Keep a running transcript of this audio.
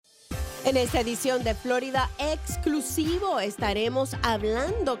En esta edición de Florida Exclusivo estaremos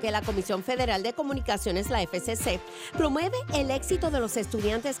hablando que la Comisión Federal de Comunicaciones, la FCC, promueve el éxito de los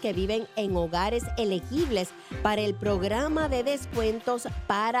estudiantes que viven en hogares elegibles para el programa de descuentos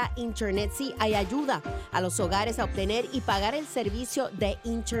para Internet. Sí, hay ayuda a los hogares a obtener y pagar el servicio de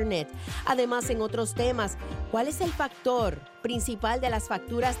Internet. Además, en otros temas, ¿cuál es el factor principal de las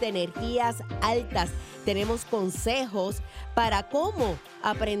facturas de energías altas? Tenemos consejos para cómo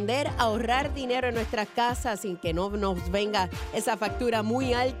aprender a ahorrar dinero en nuestras casas sin que no nos venga esa factura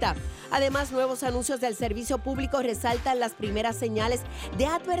muy alta. Además, nuevos anuncios del servicio público resaltan las primeras señales de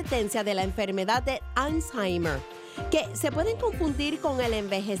advertencia de la enfermedad de Alzheimer, que se pueden confundir con el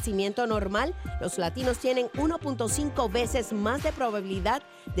envejecimiento normal. Los latinos tienen 1.5 veces más de probabilidad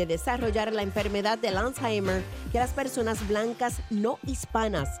de desarrollar la enfermedad del Alzheimer que las personas blancas no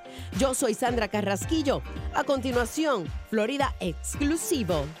hispanas. Yo soy Sandra Carrasquillo. A continuación, Florida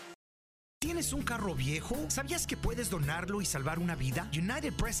Exclusivo. ¿Tienes un carro viejo? ¿Sabías que puedes donarlo y salvar una vida?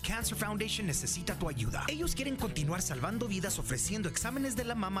 United Breast Cancer Foundation necesita tu ayuda. Ellos quieren continuar salvando vidas ofreciendo exámenes de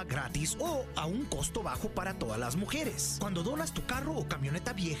la mama gratis o a un costo bajo para todas las mujeres. Cuando donas tu carro o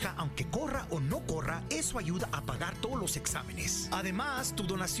camioneta vieja, aunque corra o no corra, eso ayuda a pagar todos los exámenes. Además, tu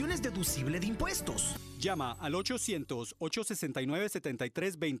donación es deducible de impuestos. Llama al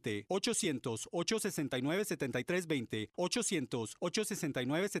 800-869-7320, 800-869-7320,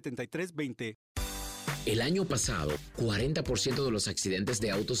 800-869-7320. El año pasado, 40% de los accidentes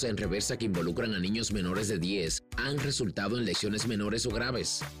de autos en reversa que involucran a niños menores de 10 han resultado en lesiones menores o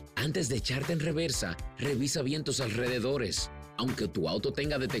graves. Antes de echarte en reversa, revisa bien tus alrededores. Aunque tu auto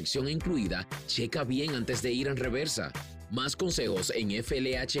tenga detección incluida, checa bien antes de ir en reversa. Más consejos en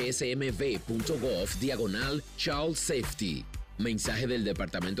flhsmv.gov/Child Safety. Mensaje del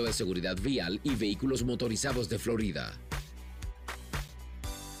Departamento de Seguridad Vial y Vehículos Motorizados de Florida.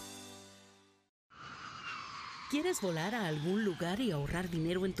 ¿Quieres volar a algún lugar y ahorrar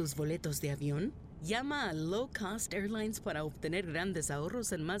dinero en tus boletos de avión? Llama a Low Cost Airlines para obtener grandes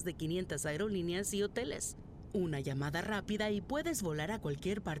ahorros en más de 500 aerolíneas y hoteles. Una llamada rápida y puedes volar a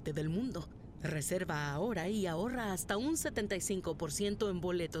cualquier parte del mundo. Reserva ahora y ahorra hasta un 75% en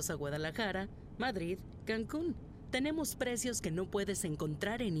boletos a Guadalajara, Madrid, Cancún. Tenemos precios que no puedes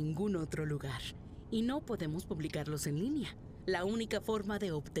encontrar en ningún otro lugar y no podemos publicarlos en línea. La única forma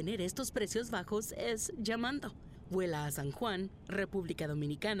de obtener estos precios bajos es llamando. Vuela a San Juan, República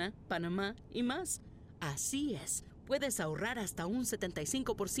Dominicana, Panamá y más. Así es, puedes ahorrar hasta un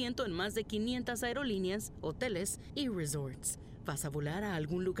 75% en más de 500 aerolíneas, hoteles y resorts. ¿Vas a volar a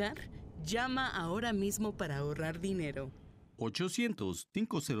algún lugar? Llama ahora mismo para ahorrar dinero.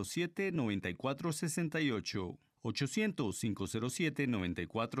 800-507-9468.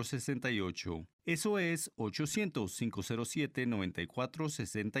 800-507-9468. Eso es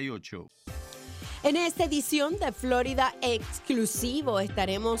 800-507-9468. En esta edición de Florida Exclusivo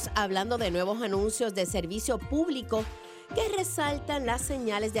estaremos hablando de nuevos anuncios de servicio público que resaltan las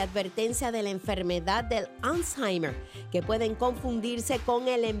señales de advertencia de la enfermedad del Alzheimer, que pueden confundirse con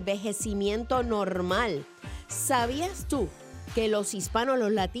el envejecimiento normal. ¿Sabías tú que los hispanos,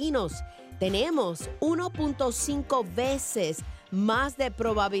 los latinos, tenemos 1.5 veces más de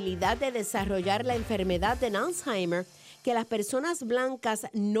probabilidad de desarrollar la enfermedad de Alzheimer que las personas blancas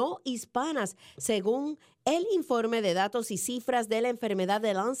no hispanas, según el informe de datos y cifras de la enfermedad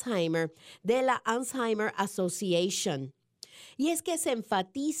del Alzheimer de la Alzheimer Association? Y es que se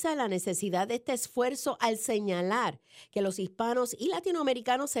enfatiza la necesidad de este esfuerzo al señalar que los hispanos y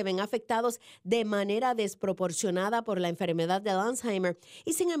latinoamericanos se ven afectados de manera desproporcionada por la enfermedad del Alzheimer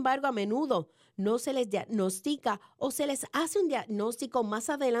y sin embargo a menudo no se les diagnostica o se les hace un diagnóstico más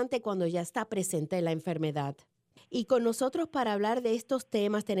adelante cuando ya está presente la enfermedad. Y con nosotros para hablar de estos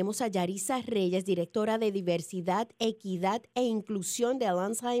temas tenemos a Yarisa Reyes, directora de Diversidad, Equidad e Inclusión de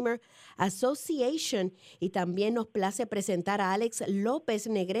Alzheimer Association. Y también nos place presentar a Alex López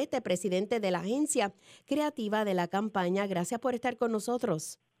Negrete, presidente de la agencia creativa de la campaña. Gracias por estar con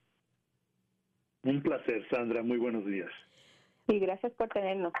nosotros. Un placer, Sandra. Muy buenos días. Sí, gracias por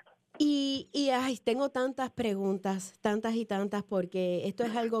tenernos. Y tengo tantas preguntas, tantas y tantas, porque esto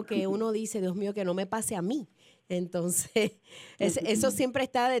es algo que uno dice, Dios mío, que no me pase a mí. Entonces, eso siempre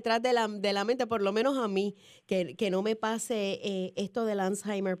está detrás de la mente, por lo menos a mí, que no me pase esto del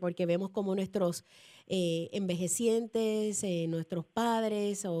Alzheimer, porque vemos como nuestros envejecientes, nuestros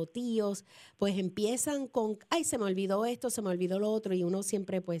padres o tíos, pues empiezan con, ay, se me olvidó esto, se me olvidó lo otro, y uno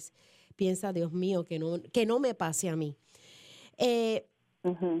siempre pues piensa, Dios mío, que no me pase a mí.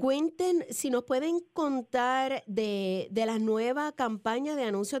 Cuenten, si nos pueden contar de la nueva campaña de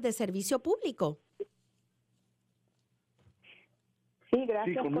anuncios de servicio público. Sí,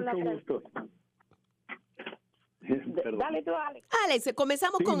 gracias Sí, con por la mucho gusto. Perdón. Dale tú, Alex. Alex,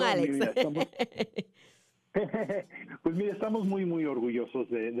 comenzamos Sí, con no, Alex. mira, pues mira, estamos muy, muy orgullosos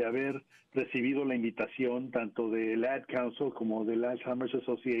de haber recibido la invitación tanto del Ad Council como del Alzheimer's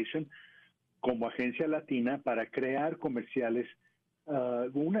Association como agencia latina para crear comerciales,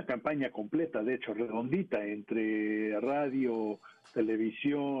 una campaña completa, de hecho, redondita, entre radio,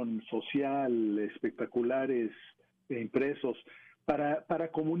 televisión, social, espectaculares, impresos,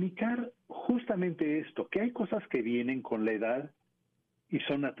 para comunicar justamente esto, que hay cosas que vienen con la edad y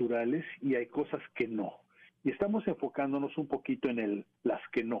son naturales y hay cosas que no. Y estamos enfocándonos un poquito en las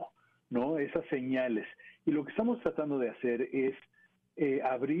que no, esas señales. Y lo que estamos tratando de hacer es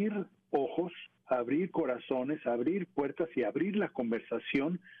abrir ojos, abrir corazones, abrir puertas y abrir la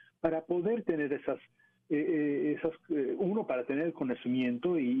conversación para poder tener uno, para tener el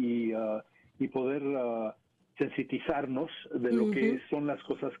conocimiento y poder sensitizarnos de lo que son las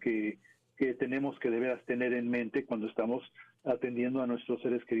cosas que tenemos que de veras tener en mente cuando estamos atendiendo a nuestros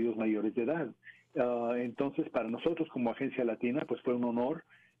seres queridos mayores de edad. Entonces, para nosotros como Agencia Latina, pues fue un honor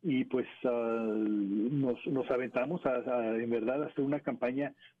y pues nos aventamos en verdad a hacer una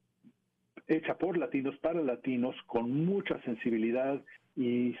campaña hecha por latinos, para latinos, con mucha sensibilidad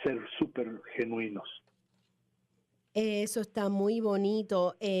y ser súper genuinos. Eso está muy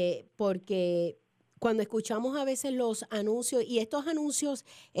bonito porque cuando escuchamos a veces los anuncios, y estos anuncios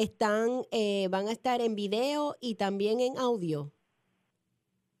van a estar en video y también en audio.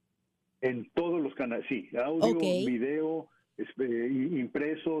 En todos los canales, sí, audio, video,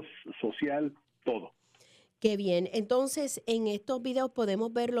 impresos, social, todo. Qué bien. Entonces, en estos videos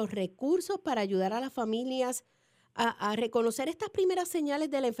podemos ver los recursos para ayudar a las familias a reconocer estas primeras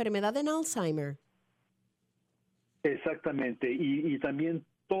señales de la enfermedad de Alzheimer. Exactamente. Y también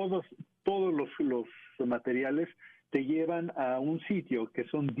todos los materiales te llevan a un sitio que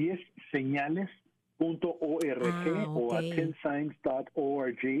son 10señales.org o a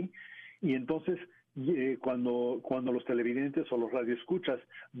 10signs.org. Y entonces, cuando los televidentes o los radioescuchas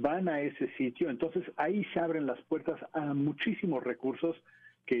van a ese sitio, entonces ahí se abren las puertas a muchísimos recursos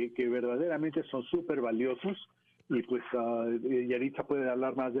que verdaderamente son súper valiosos. Y pues Yaritza puede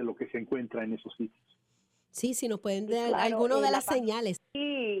hablar más de lo que se encuentra en esos sitios. Sí, si nos pueden dar algunas de las señales.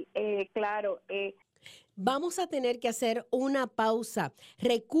 Sí, claro. Vamos a tener que hacer una pausa.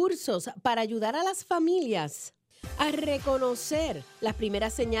 Recursos para ayudar a las familias a reconocer las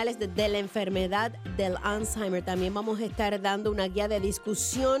primeras señales de la enfermedad del Alzheimer. También vamos a estar dando una guía de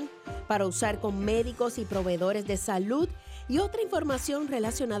discusión para usar con médicos y proveedores de salud y otra información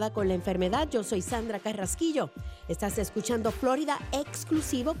relacionada con la enfermedad. Yo soy Sandra Carrasquillo. Estás escuchando Florida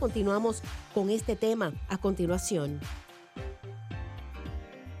Exclusivo. Continuamos con este tema a continuación.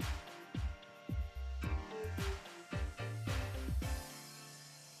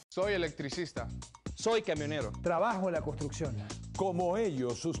 Soy electricista. Soy camionero. Trabajo en la construcción. Como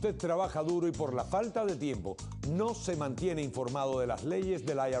ellos, usted trabaja duro y por la falta de tiempo no se mantiene informado de las leyes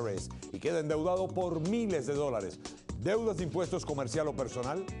del IRS y queda endeudado por miles de dólares. Deudas de impuestos comercial o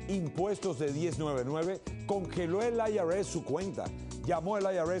personal, impuestos de 1099, congeló el IRS su cuenta, llamó el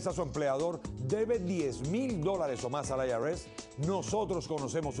IRS a su empleador, debe $10,000 o más al IRS. Nosotros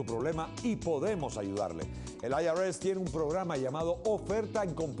conocemos su problema y podemos ayudarle. El IRS tiene un programa llamado Oferta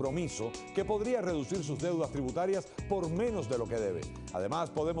en Compromiso que podría reducir sus deudas tributarias por menos de lo que debe. Además,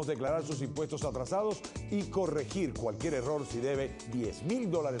 podemos declarar sus impuestos atrasados y corregir cualquier error si debe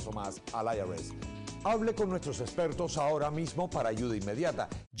 $10,000 o más al IRS. Hable con nuestros expertos ahora mismo para ayuda inmediata.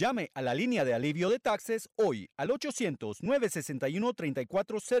 Llame a la línea de alivio de taxes hoy al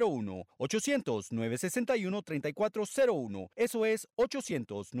 800-961-3401. 800-961-3401. Eso es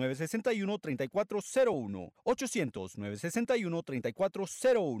 800-961-3401.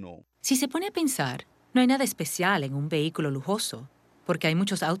 800-961-3401. Si se pone a pensar, no hay nada especial en un vehículo lujoso, porque hay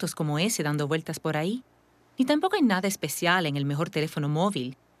muchos autos como ese dando vueltas por ahí. Ni tampoco hay nada especial en el mejor teléfono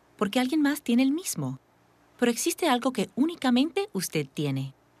móvil, porque alguien más tiene el mismo. Pero existe algo que únicamente usted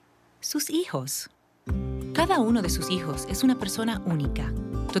tiene: sus hijos. Cada uno de sus hijos es una persona única,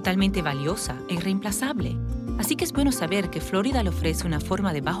 totalmente valiosa e irreemplazable. Así que es bueno saber que Florida le ofrece una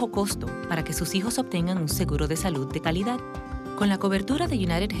forma de bajo costo para que sus hijos obtengan un seguro de salud de calidad. Con la cobertura de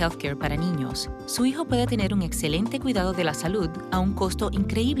United Healthcare para niños, su hijo puede tener un excelente cuidado de la salud a un costo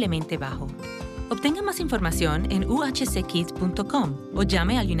increíblemente bajo. Obtenga más información en uhckids.com o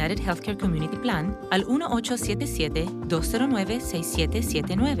llame al United Healthcare Community Plan al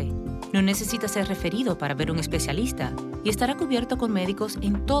 1-877-209-6779. No necesita ser referido para ver un especialista y estará cubierto con médicos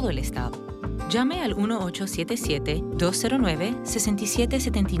en todo el estado. Llame al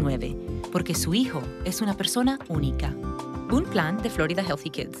 1-877-209-6779 porque su hijo es una persona única. Un plan de Florida Healthy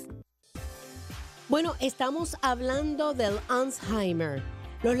Kids. Bueno, estamos hablando del Alzheimer.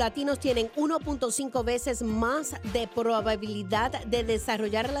 Los latinos tienen 1.5 veces más de probabilidad de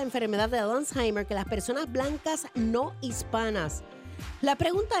desarrollar la enfermedad de Alzheimer que las personas blancas no hispanas. La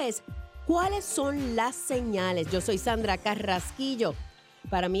pregunta es, ¿cuáles son las señales? Yo soy Sandra Carrasquillo.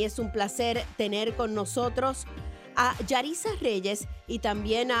 Para mí es un placer tener con nosotros a Yarisa Reyes y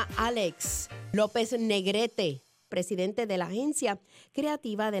también a Alex López Negrete, presidente de la agencia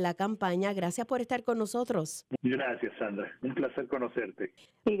creativa de la campaña. Gracias por estar con nosotros. Gracias, Sandra. Un placer conocerte.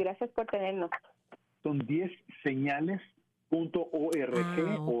 Y gracias por tenernos. Son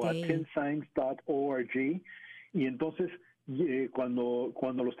 10señales.org o a 10signs.org. Y entonces,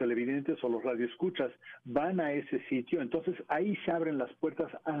 cuando los televidentes o los radioescuchas van a ese sitio, entonces ahí se abren las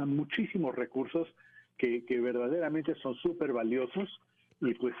puertas a muchísimos recursos que verdaderamente son súper valiosos.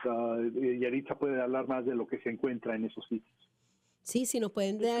 Y pues Yaritza puede hablar más de lo que se encuentra en esos sitios. Sí, si nos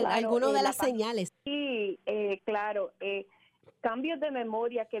pueden dar Claro, algunas de las señales. Sí, claro. Cambios de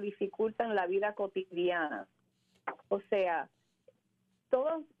memoria que dificultan la vida cotidiana. O sea,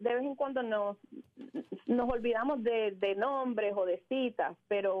 todos de vez en cuando nos olvidamos de nombres o de citas,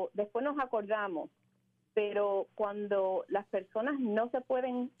 pero después nos acordamos. Pero cuando las personas no se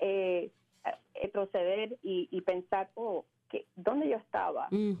pueden proceder y pensar, ¿dónde yo estaba?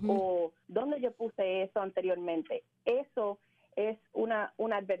 O ¿dónde yo puse eso anteriormente? Eso es una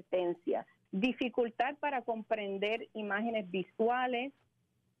advertencia. Dificultad para comprender imágenes visuales,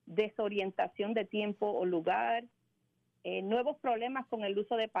 desorientación de tiempo o lugar, nuevos problemas con el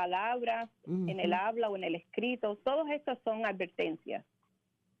uso de palabras en el habla o en el escrito. Todos estos son advertencias.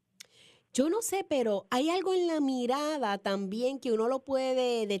 Yo no sé, pero hay algo en la mirada también que uno lo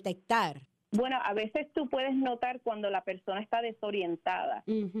puede detectar. Bueno, a veces tú puedes notar cuando la persona está desorientada.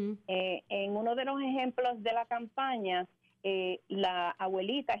 En uno de los ejemplos de la campaña, la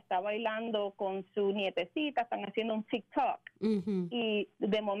abuelita está bailando con su nietecita, están haciendo un TikTok. Y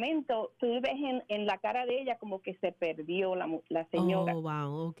de momento tú ves en la cara de ella como que se perdió la señora. Oh,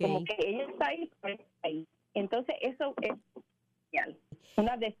 wow, okay. Como que ella está ahí, pero está ahí. Entonces eso es señal,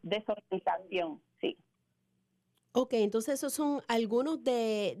 una desorientación, sí. Ok, entonces esos son algunos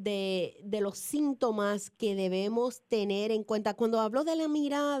de los síntomas que debemos tener en cuenta. Cuando hablo de la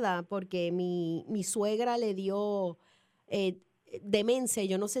mirada, porque mi suegra le dio demencia,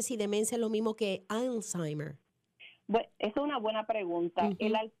 yo no sé si demencia es lo mismo que Alzheimer. Bueno, esa es una buena pregunta.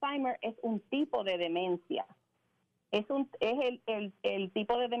 El Alzheimer es un tipo de demencia. Es el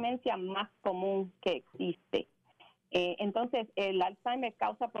tipo de demencia más común que existe. Entonces, el Alzheimer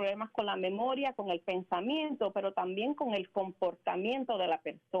causa problemas con la memoria, con el pensamiento, pero también con el comportamiento de la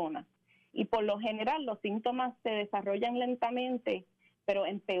persona. Y por lo general, los síntomas se desarrollan lentamente, pero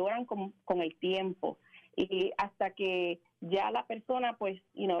empeoran con el tiempo. Y hasta que ya la persona, pues,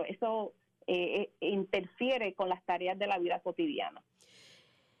 eso interfiere con las tareas de la vida cotidiana.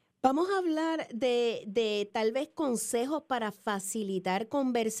 Vamos a hablar de tal vez consejos para facilitar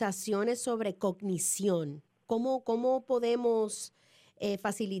conversaciones sobre cognición. ¿Cómo podemos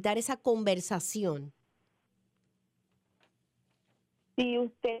facilitar esa conversación? Si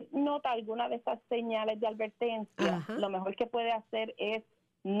usted nota alguna de esas señales de advertencia, lo mejor que puede hacer es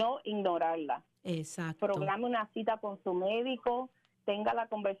no ignorarla. Exacto. Programe una cita con su médico, tenga la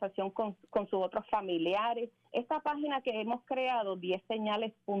conversación con sus otros familiares. Esta página que hemos creado,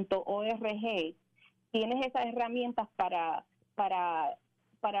 10señales.org, tiene esas herramientas para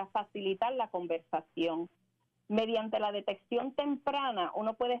facilitar la conversación. Mediante la detección temprana,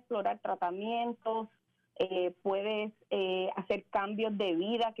 uno puede explorar tratamientos, puedes hacer cambios de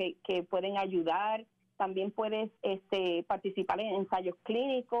vida que pueden ayudar. También puedes participar en ensayos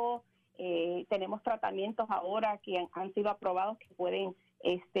clínicos. Tenemos tratamientos ahora que han sido aprobados que pueden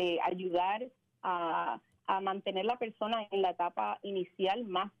ayudar a mantener la persona en la etapa inicial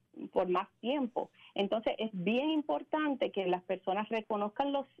por más tiempo. Entonces, es bien importante que las personas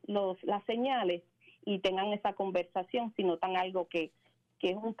reconozcan las señales y tengan esa conversación si notan algo que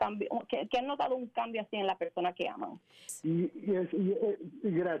es un cambio, que han notado un cambio así en la persona que aman.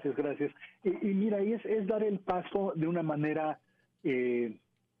 Gracias. Y mira, es dar el paso de una manera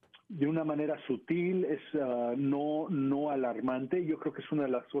sutil, es no alarmante. Yo creo que es una de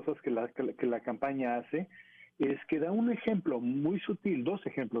las cosas que la campaña hace, es que da un ejemplo muy sutil, dos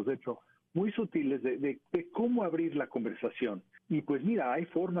ejemplos de hecho, muy sutiles de cómo abrir la conversación. Y pues mira, hay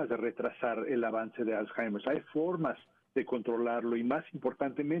formas de retrasar el avance de Alzheimer, hay formas de controlarlo y más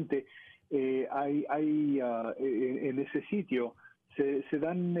importantemente, hay en ese sitio se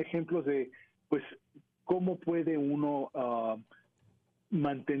dan ejemplos de pues cómo puede uno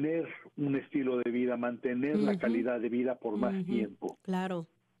mantener un estilo de vida, mantener la calidad de vida por más tiempo. Claro,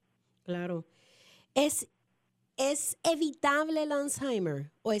 claro. ¿Es evitable el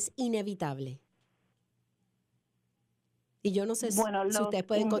Alzheimer o es inevitable? Y yo no sé si ustedes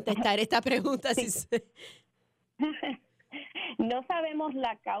pueden contestar esta pregunta. Sí. No sabemos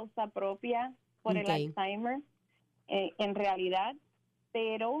la causa propia por el Alzheimer en realidad,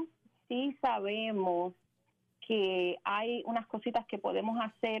 pero sí sabemos que hay unas cositas que podemos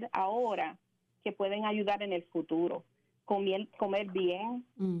hacer ahora que pueden ayudar en el futuro. Comer bien,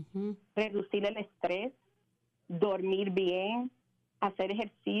 reducir el estrés, dormir bien, hacer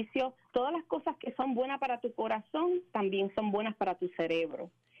ejercicio. Todas las cosas que son buenas para tu corazón también son buenas para tu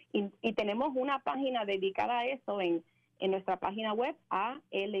cerebro. Y tenemos una página dedicada a eso en nuestra página web, alz.org.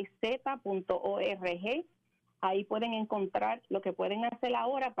 Ahí pueden encontrar lo que pueden hacer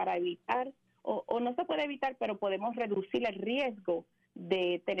ahora para evitar, o no se puede evitar, pero podemos reducir el riesgo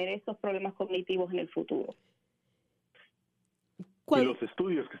de tener esos problemas cognitivos en el futuro. Y los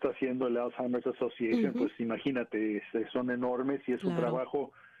estudios que está haciendo el Alzheimer's Association, pues imagínate, son enormes y es un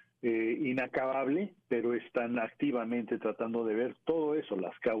trabajo inacabable, pero están activamente tratando de ver todo eso,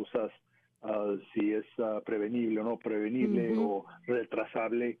 las causas, si es prevenible o no prevenible, o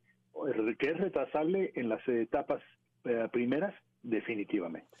retrasable, que es retrasable en las etapas primeras,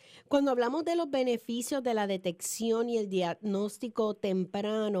 definitivamente. Cuando hablamos de los beneficios de la detección y el diagnóstico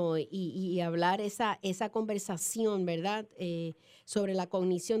temprano y hablar esa conversación, ¿verdad? Sobre la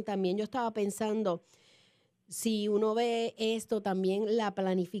cognición, también yo estaba pensando, si uno ve esto, también la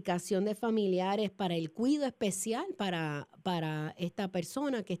planificación de familiares para el cuidado especial para esta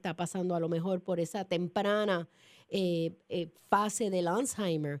persona que está pasando a lo mejor por esa temprana fase del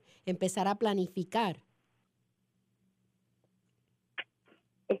Alzheimer, empezar a planificar.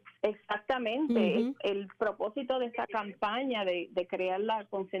 Exactamente. El propósito de esta campaña de crear la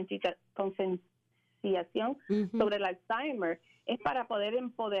concienciación sobre el Alzheimer es para poder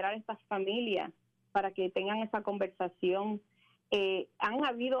empoderar a estas familias, para que tengan esa conversación. Han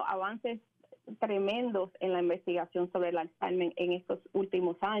habido avances tremendos en la investigación sobre el Alzheimer en estos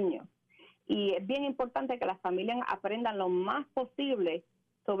últimos años. Y es bien importante que las familias aprendan lo más posible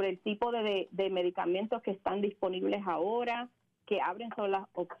sobre el tipo de medicamentos que están disponibles ahora, que abren sobre las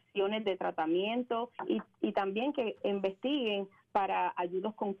opciones de tratamiento y también que investiguen para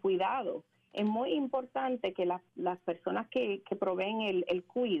ayudos con cuidado. Es muy importante que las personas que proveen el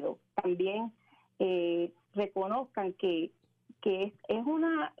cuidado también reconozcan que es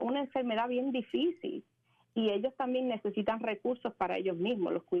una enfermedad bien difícil y ellos también necesitan recursos para ellos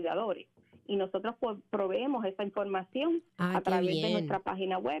mismos, los cuidadores. Y nosotros proveemos esa información a través de nuestra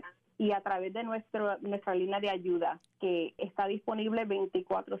página web y a través de nuestra línea de ayuda, que está disponible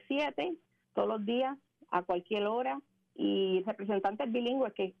 24/7, todos los días, a cualquier hora, y representantes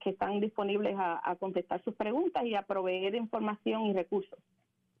bilingües que están disponibles a contestar sus preguntas y a proveer información y recursos.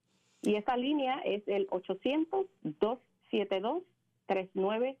 Y esa línea es el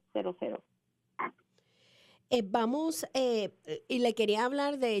 800-272-3900. Y le quería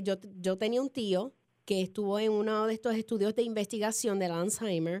hablar de, yo tenía un tío que estuvo en uno de estos estudios de investigación del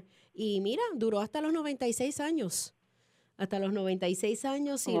Alzheimer y mira, duró hasta los 96 años. Hasta los 96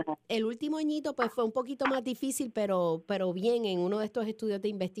 años y el último añito pues fue un poquito más difícil, pero bien en uno de estos estudios de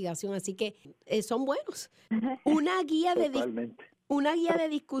investigación, así que son buenos. Una guía de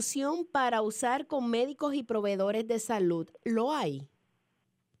discusión para usar con médicos y proveedores de salud, ¿lo hay?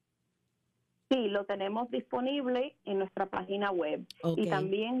 Sí, lo tenemos disponible en nuestra página web. Y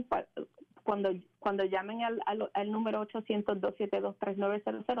también cuando llamen al número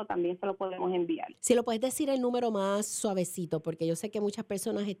 800-272-3900 también se lo podemos enviar. Si lo puedes decir el número más suavecito, porque yo sé que muchas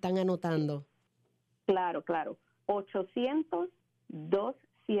personas están anotando. Claro.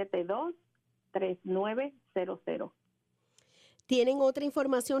 800-272-3900. ¿Tienen otra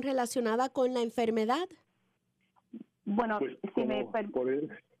información relacionada con la enfermedad? Bueno, pues, si me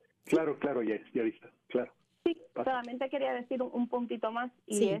Claro, ya está, claro. Sí, solamente quería decir un puntito más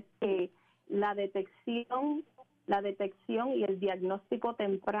y es que la detección y el diagnóstico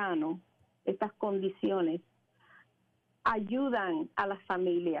temprano, estas condiciones, ayudan a las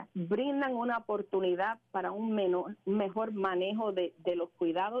familias, brindan una oportunidad para un mejor manejo de los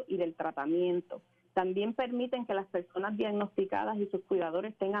cuidados y del tratamiento. También permiten que las personas diagnosticadas y sus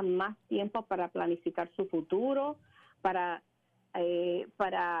cuidadores tengan más tiempo para planificar su futuro, para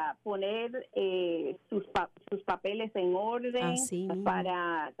poner sus papeles en orden,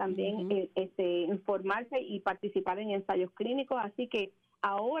 para también informarse y participar en ensayos clínicos. Así que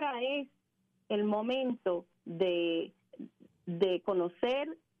ahora es el momento de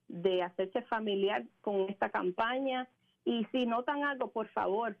conocer, de hacerse familiar con esta campaña Y si notan algo, por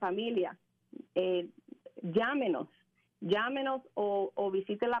favor, familia, llámenos o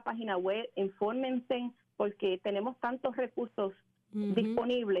visiten la página web, infórmense, porque tenemos tantos recursos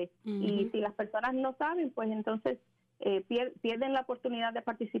disponibles y si las personas no saben, pues entonces pierden la oportunidad de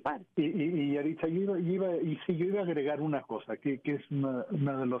participar. Y Yaritza, yo iba a agregar una cosa, que es una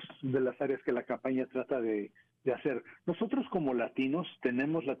de las áreas que la campaña trata de hacer. Nosotros como latinos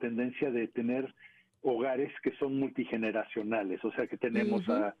tenemos la tendencia de tener hogares que son multigeneracionales, o sea que tenemos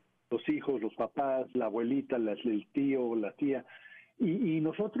a los hijos, los papás, la abuelita, el tío, la tía, y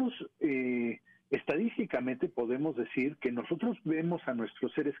nosotros estadísticamente podemos decir que nosotros vemos a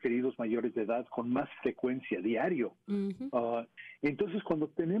nuestros seres queridos mayores de edad con más frecuencia diario. Entonces, cuando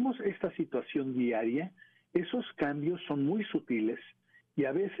tenemos esta situación diaria, esos cambios son muy sutiles y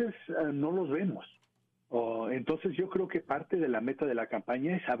a veces no los vemos. Entonces, yo creo que parte de la meta de la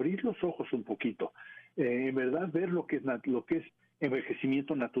campaña es abrir los ojos un poquito, en verdad ver lo que es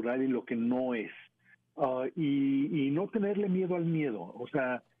envejecimiento natural y lo que no es, y no tenerle miedo al miedo, o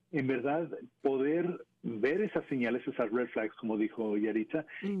sea, en verdad poder ver esas señales, esas red flags, como dijo Yaritza,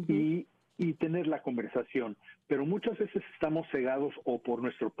 y tener la conversación. Pero muchas veces estamos cegados o por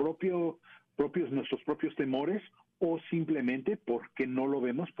nuestros propios temores o simplemente porque no lo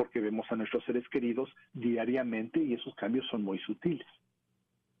vemos, porque vemos a nuestros seres queridos diariamente y esos cambios son muy sutiles.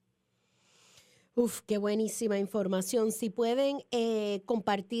 Qué buenísima información. Si pueden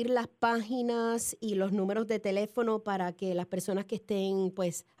compartir las páginas y los números de teléfono para que las personas que estén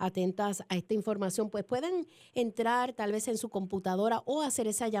pues atentas a esta información pues puedan entrar tal vez en su computadora o hacer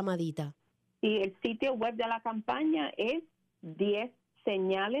esa llamadita. Y el sitio web de la campaña es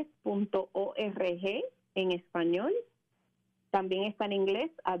 10señales.org en español. También está en inglés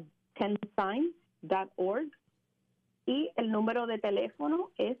a 10signs.org. Y el número de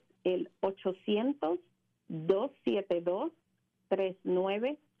teléfono es el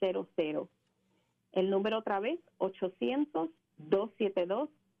 800-272-3900. El número otra vez,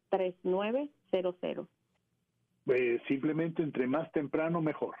 800-272-3900. Simplemente entre más temprano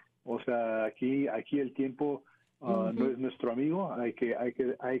mejor. O sea, aquí el tiempo no es nuestro amigo, hay que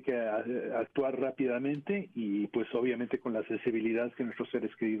actuar rápidamente y pues obviamente con la sensibilidad que nuestros seres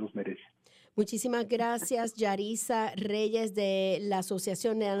queridos merecen. Muchísimas gracias, Yarisa Reyes de la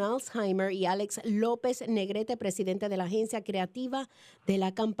Asociación de Alzheimer y Alex López Negrete, presidente de la agencia creativa de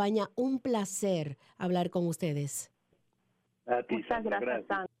la campaña. Un placer hablar con ustedes. A ti, muchas gracias,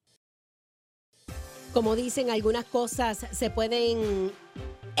 Sandra. Como dicen, algunas cosas se pueden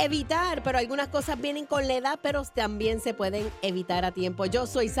evitar, pero algunas cosas vienen con la edad, pero también se pueden evitar a tiempo. Yo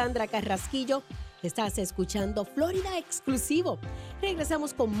soy Sandra Carrasquillo. Estás escuchando Florida Exclusivo.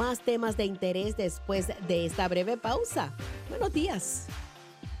 Regresamos con más temas de interés después de esta breve pausa. Buenos días.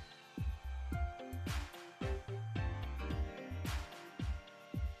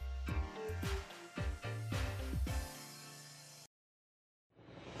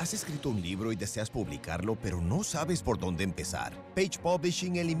 ¿Has escrito un libro y deseas publicarlo, pero no sabes por dónde empezar? Page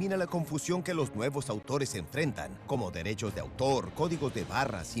Publishing elimina la confusión que los nuevos autores enfrentan, como derechos de autor, códigos de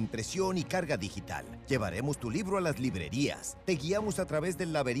barras, impresión y carga digital. Llevaremos tu libro a las librerías, te guiamos a través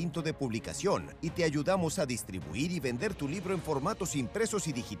del laberinto de publicación y te ayudamos a distribuir y vender tu libro en formatos impresos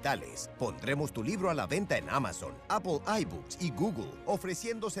y digitales. Pondremos tu libro a la venta en Amazon, Apple iBooks y Google,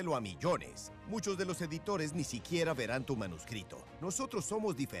 ofreciéndoselo a millones. Muchos de los editores ni siquiera verán tu manuscrito. Nosotros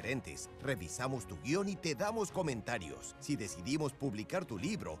somos diferentes, revisamos tu guión y te damos comentarios. Si decidimos publicar tu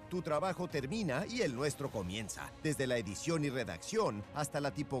libro, tu trabajo termina y el nuestro comienza. Desde la edición y redacción hasta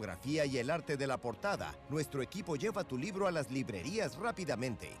la tipografía y el arte de la portada, nuestro equipo lleva tu libro a las librerías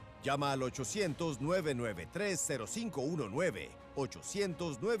rápidamente. Llama al 800-993-0519.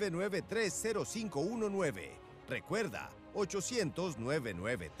 800-993-0519. Recuerda,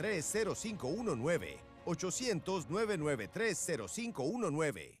 800-993-0519.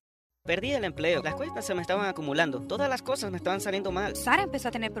 800-993-0519. Perdí el empleo, las cuentas se me estaban acumulando, todas las cosas me estaban saliendo mal. Sara empezó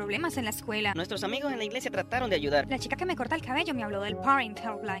a tener problemas en la escuela. Nuestros amigos en la iglesia trataron de ayudar. La chica que me corta el cabello me habló del Parent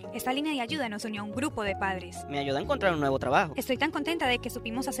Helpline. Esta línea de ayuda nos unió a un grupo de padres. Me ayudó a encontrar un nuevo trabajo. Estoy tan contenta de que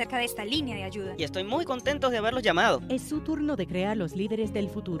supimos acerca de esta línea de ayuda. Y estoy muy contento de haberlos llamado. Es su turno de crear los líderes del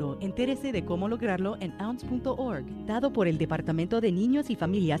futuro. Entérese de cómo lograrlo en ounce.org, dado por el Departamento de Niños y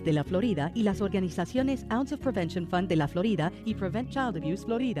Familias de la Florida y las organizaciones Ounce of Prevention Fund de la Florida y Prevent Child Abuse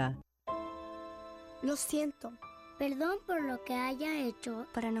Florida. Lo siento. Perdón por lo que haya hecho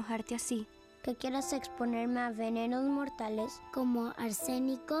para enojarte así. Que quieras exponerme a venenos mortales como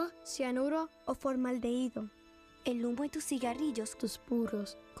arsénico, cianuro o formaldehído. El humo de tus cigarrillos, tus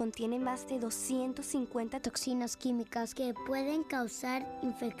puros, contienen más de 250 toxinas químicas que pueden causar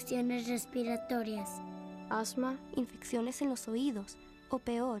infecciones respiratorias. asma, infecciones en los oídos o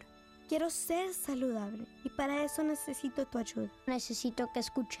peor. Quiero ser saludable y para eso necesito tu ayuda. Necesito que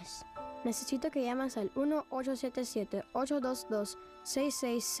escuches. Necesito que llames al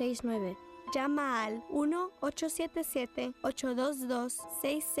 1-877-822-6669. Llama al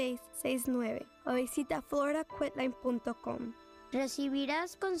 1-877-822-6669 o visita floridaquitline.com.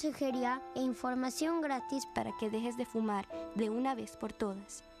 Recibirás consejería e información gratis para que dejes de fumar de una vez por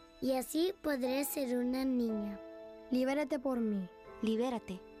todas. Y así podré ser una niña. Libérate por mí.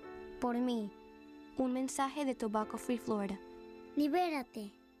 Libérate. Por mí. Un mensaje de Tobacco Free Florida.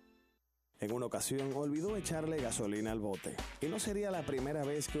 Libérate. En una ocasión olvidó echarle gasolina al bote. Y no sería la primera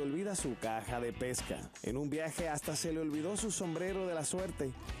vez que olvida su caja de pesca. En un viaje hasta se le olvidó su sombrero de la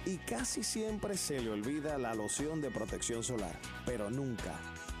suerte. Y casi siempre se le olvida la loción de protección solar. Pero nunca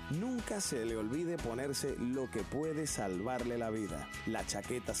se le olvide ponerse lo que puede salvarle la vida. La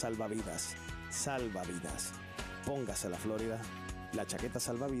chaqueta salvavidas. Salva vidas. Póngase la Florida. La chaqueta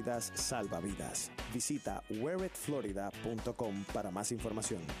salvavidas salva vidas. Visita wearitflorida.com para más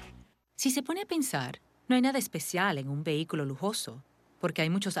información. Si se pone a pensar, no hay nada especial en un vehículo lujoso, porque hay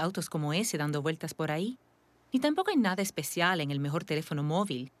muchos autos como ese dando vueltas por ahí. Ni tampoco hay nada especial en el mejor teléfono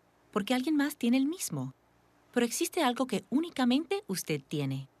móvil, porque alguien más tiene el mismo. Pero existe algo que únicamente usted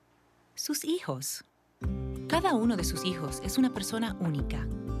tiene: sus hijos. Cada uno de sus hijos es una persona única,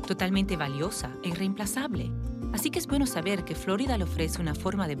 totalmente valiosa e irreemplazable. Así que es bueno saber que Florida le ofrece una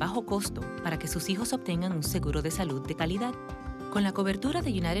forma de bajo costo para que sus hijos obtengan un seguro de salud de calidad. Con la cobertura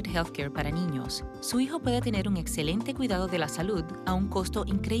de United Healthcare para niños, su hijo puede tener un excelente cuidado de la salud a un costo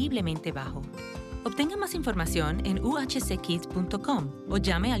increíblemente bajo. Obtenga más información en uhckids.com o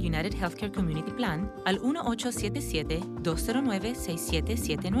llame al United Healthcare Community Plan al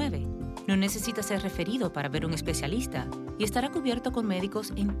 1-877-209-6779. No necesita ser referido para ver un especialista y estará cubierto con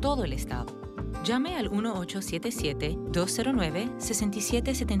médicos en todo el estado. Llame al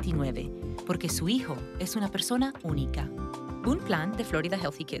 1-877-209-6779 porque su hijo es una persona única. Un plan de Florida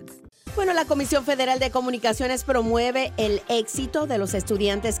Healthy Kids. Bueno, la Comisión Federal de Comunicaciones promueve el éxito de los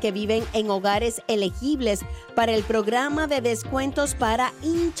estudiantes que viven en hogares elegibles para el programa de descuentos para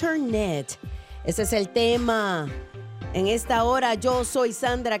Internet. Ese es el tema. En esta hora yo soy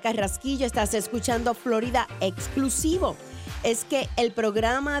Sandra Carrasquillo, estás escuchando Florida Exclusivo. Es que el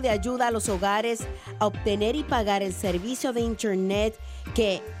programa de ayuda a los hogares a obtener y pagar el servicio de Internet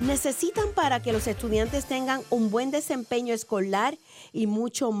que necesitan para que los estudiantes tengan un buen desempeño escolar y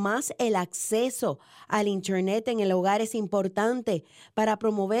mucho más, el acceso al Internet en el hogar es importante para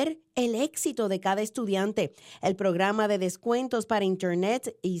promover el éxito de cada estudiante. El programa de descuentos para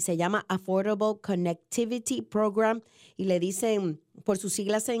Internet y se llama Affordable Connectivity Program y le dicen por sus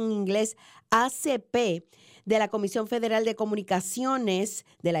siglas en inglés ACP, de la Comisión Federal de Comunicaciones,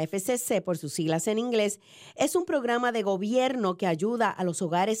 de la FCC por sus siglas en inglés, es un programa de gobierno que ayuda a los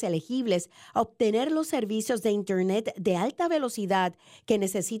hogares elegibles a obtener los servicios de Internet de alta velocidad que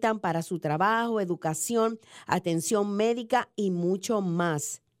necesitan para su trabajo, educación, atención médica y mucho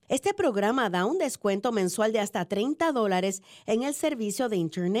más. Este programa da un descuento mensual de hasta $30 en el servicio de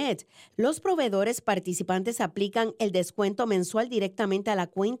Internet. Los proveedores participantes aplican el descuento mensual directamente a la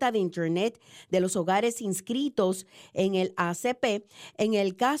cuenta de Internet de los hogares inscritos en el ACP. En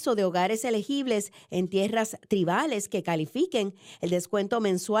el caso de hogares elegibles en tierras tribales que califiquen, el descuento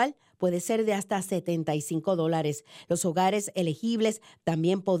mensual puede ser de hasta $75. Los hogares elegibles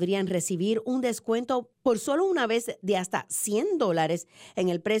también podrían recibir un descuento por solo una vez de hasta $100 en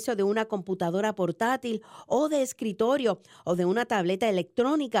el precio de una computadora portátil o de escritorio o de una tableta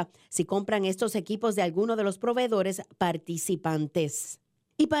electrónica si compran estos equipos de alguno de los proveedores participantes.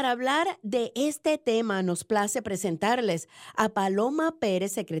 Y para hablar de este tema, nos place presentarles a Paloma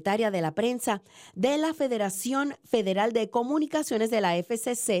Pérez, secretaria de la prensa de la Federación Federal de Comunicaciones de la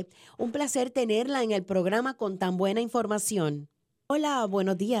FCC. Un placer tenerla en el programa con tan buena información. Hola,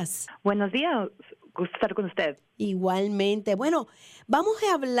 buenos días. Buenos días, gusto estar con usted. Igualmente. Bueno, vamos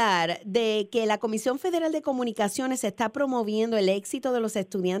a hablar de que la Comisión Federal de Comunicaciones está promoviendo el éxito de los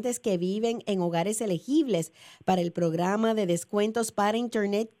estudiantes que viven en hogares elegibles para el programa de descuentos para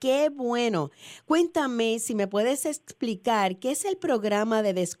Internet. ¡Qué bueno! Cuéntame si me puedes explicar qué es el programa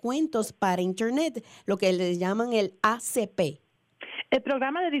de descuentos para Internet, lo que le llaman el ACP. El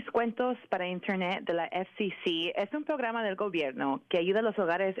programa de descuentos para Internet de la FCC es un programa del gobierno que ayuda a los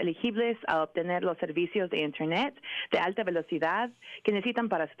hogares elegibles a obtener los servicios de Internet de alta velocidad que necesitan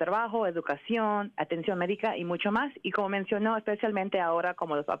para su trabajo, educación, atención médica y mucho más. Y como mencionó, especialmente ahora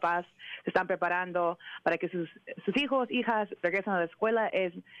como los papás se están preparando para que sus hijos, hijas regresen a la escuela,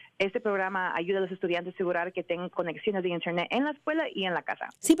 este programa ayuda a los estudiantes a asegurar que tengan conexiones de Internet en la escuela y en la casa.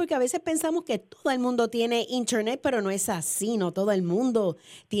 Sí, porque a veces pensamos que todo el mundo tiene Internet, pero no es así, no todo el mundo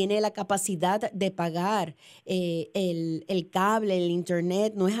tiene la capacidad de pagar el cable, el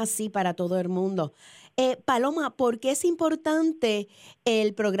Internet, no es así para todo el mundo. Paloma, ¿por qué es importante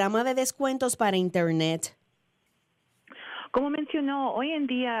el programa de descuentos para Internet? Como mencionó, hoy en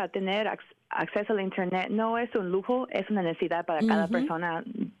día tener acceso al Internet no es un lujo, es una necesidad para cada persona,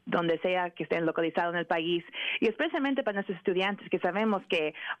 donde sea que estén localizados en el país, y especialmente para nuestros estudiantes, que sabemos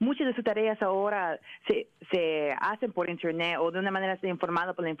que muchas de sus tareas ahora se hacen por Internet o de una manera se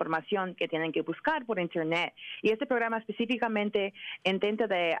informado por la información que tienen que buscar por Internet. Y este programa específicamente intenta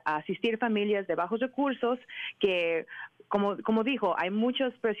de asistir familias de bajos recursos que, como dijo, hay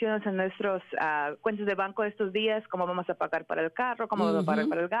muchas presiones en nuestros cuentas de banco estos días, cómo vamos a pagar para el carro, cómo vamos a pagar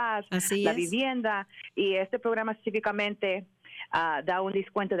para el gas, la vivienda, y este programa específicamente da un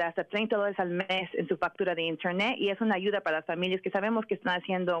descuento de hasta $30 al mes en su factura de Internet, y es una ayuda para las familias que sabemos que están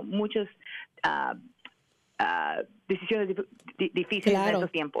haciendo muchas decisiones difíciles en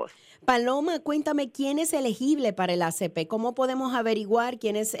estos tiempos. Paloma, cuéntame, ¿quién es elegible para el ACP? ¿Cómo podemos averiguar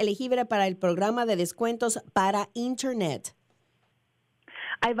quién es elegible para el programa de descuentos para Internet?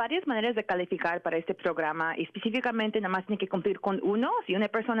 Hay varias maneras de calificar para este programa y específicamente nada más tiene que cumplir con uno. Si una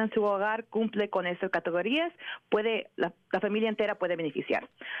persona en su hogar cumple con esas categorías, la familia entera puede beneficiar.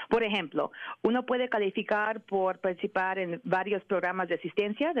 Por ejemplo, uno puede calificar por participar en varios programas de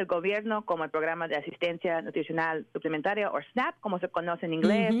asistencia del gobierno, como el programa de asistencia nutricional suplementaria o SNAP, como se conoce en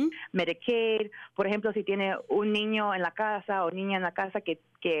inglés, Medicaid. Por ejemplo, si tiene un niño en la casa o niña en la casa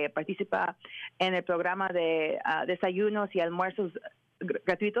que participa en el programa de desayunos y almuerzos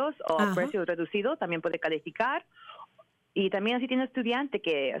gratuitos o a precio reducido, también puede calificar. Y también si tiene un estudiante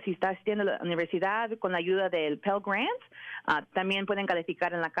que si está asistiendo a la universidad con la ayuda del Pell Grant, también pueden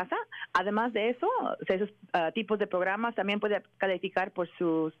calificar en la casa. Además de eso, esos tipos de programas también puede calificar por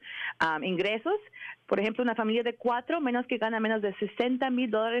sus ingresos. Por ejemplo, una familia de 4, menos que gana menos de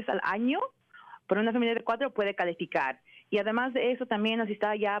 $60,000 al año, por una familia de 4 puede calificar. Y además de eso, también si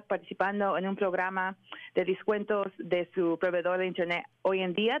está ya participando en un programa de descuentos de su proveedor de Internet hoy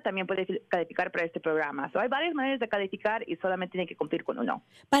en día, también puede calificar para este programa. Hay varias maneras de calificar y solamente tiene que cumplir con uno.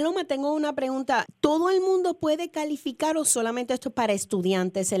 Paloma, tengo una pregunta. ¿Todo el mundo puede calificar o solamente esto es para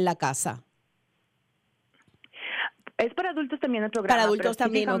estudiantes en la casa? Es para adultos también el programa. Para adultos pero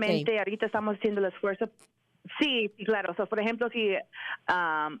también, ok. Ahorita estamos haciendo el esfuerzo. Sí, claro. Por ejemplo, si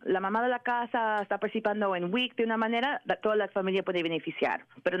la mamá de la casa está participando en WIC de una manera, toda la familia puede beneficiar,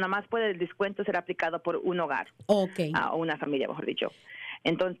 pero nada más puede el descuento ser aplicado por un hogar o una familia, mejor dicho.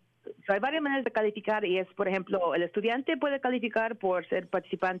 Entonces, hay varias maneras de calificar y es, por ejemplo, el estudiante puede calificar por ser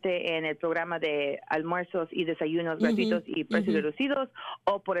participante en el programa de almuerzos y desayunos gratuitos y precios reducidos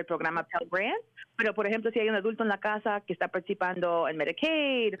o por el programa Pell Grant. Pero, por ejemplo, si hay un adulto en la casa que está participando en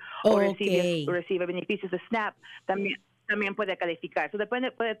Medicaid o recibe beneficios de SNAP, también puede calificar.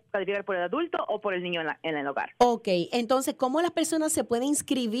 Puede calificar por el adulto o por el niño en el hogar. Ok, entonces, ¿cómo las personas se pueden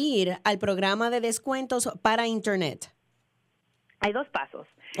inscribir al programa de descuentos para Internet? Hay 2 pasos.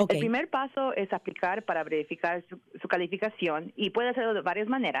 El primer paso es aplicar para verificar su calificación y puede hacerlo de varias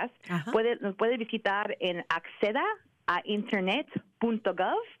maneras. Nos puede visitar en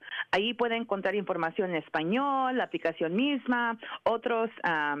acceda.internet.gov. Ahí puede encontrar información en español, la aplicación misma, otros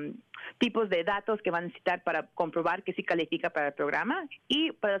tipos de datos que van a necesitar para comprobar que sí califica para el programa.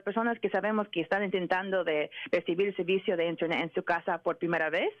 Y para las personas que sabemos que están intentando de recibir el servicio de Internet en su casa por primera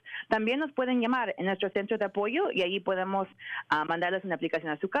vez, también nos pueden llamar en nuestro centro de apoyo y ahí podemos mandarles una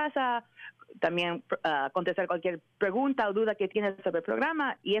aplicación a su casa, también contestar cualquier pregunta o duda que tienen sobre el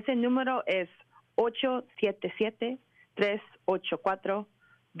programa. Y ese número es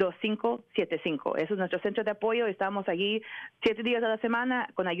 877-384-2575. Eso es nuestro centro de apoyo. Estamos allí 7 días a la semana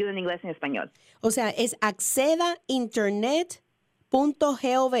con ayuda en inglés y en español. O sea, es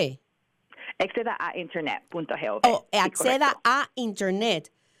acceda.internet.gov. Acceda.internet.gov. Acceda a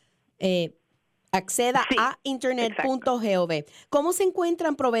Internet. Acceda a internet.gov. ¿Cómo se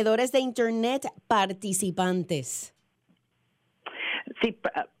encuentran proveedores de Internet participantes? Sí,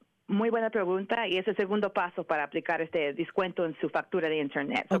 muy buena pregunta y es el segundo paso para aplicar este descuento en su factura de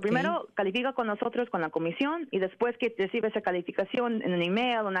Internet. So, primero, califica con nosotros, con la comisión, y después que recibe esa calificación en un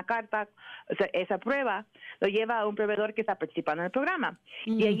email, una carta, esa prueba, lo lleva a un proveedor que está participando en el programa.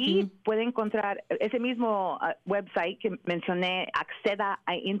 Y allí puede encontrar ese mismo website que mencioné, acceda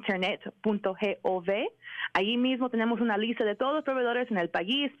a internet.gov. Allí mismo tenemos una lista de todos los proveedores en el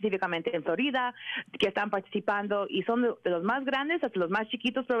país, específicamente en Florida, que están participando y son de los más grandes hasta los más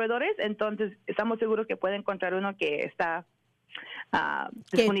chiquitos proveedores. Entonces, estamos seguros que puede encontrar uno que está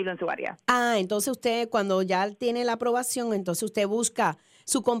disponible en su área. Entonces usted, cuando ya tiene la aprobación, entonces usted busca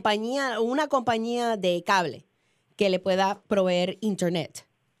su compañía, una compañía de cable que le pueda proveer Internet.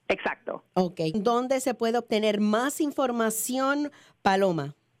 Exacto. Ok. ¿Dónde se puede obtener más información,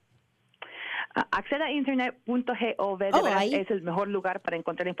 Paloma? Acceda a internet.gov, de verdad es el mejor lugar para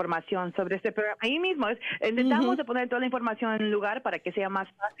encontrar información sobre este programa. Ahí mismo intentamos de poner toda la información en un lugar para que sea más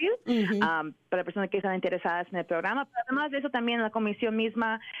fácil para personas que están interesadas en el programa. Pero además de eso, también la comisión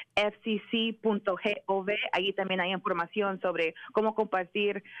misma, fcc.gov, ahí también hay información sobre cómo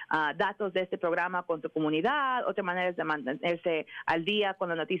compartir datos de este programa con tu comunidad, otras maneras de mantenerse al día con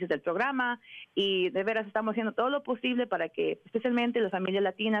las noticias del programa, y de veras estamos haciendo todo lo posible para que especialmente las familias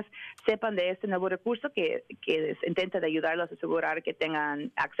latinas sepan de este nuevo recurso que intenta de ayudarlos a asegurar que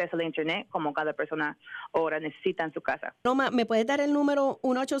tengan acceso a la Internet como cada persona ahora necesita en su casa. Roma, ¿me puedes dar el número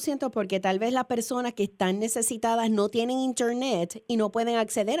 1-800? Porque tal vez las personas que están necesitadas no tienen Internet y no pueden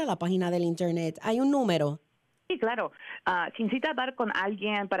acceder a la página del Internet. ¿Hay un número? Sí, claro. Si necesita hablar con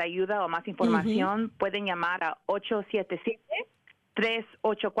alguien para ayuda o más información, pueden llamar a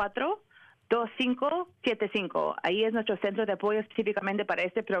 877-384-2575. Ahí es nuestro centro de apoyo específicamente para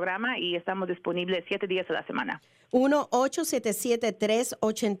este programa y estamos disponibles 7 días a la semana.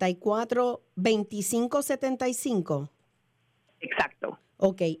 1-877-384-2575. Exacto.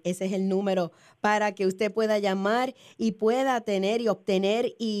 Ok, ese es el número para que usted pueda llamar y pueda tener y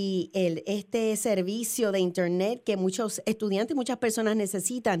obtener este servicio de Internet que muchos estudiantes y muchas personas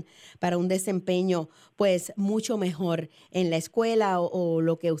necesitan para un desempeño pues mucho mejor en la escuela o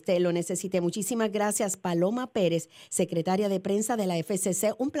lo que usted lo necesite. Muchísimas gracias, Paloma Pérez, secretaria de prensa de la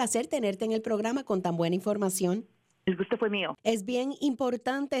FCC. Un placer tenerte en el programa con tan buena información. El gusto fue mío. Es bien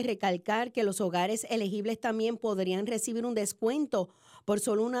importante recalcar que los hogares elegibles también podrían recibir un descuento por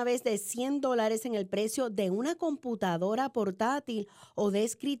solo una vez de $100 en el precio de una computadora portátil o de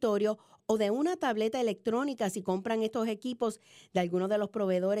escritorio o de una tableta electrónica si compran estos equipos de algunos de los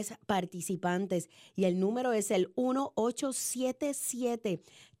proveedores participantes. Y el número es el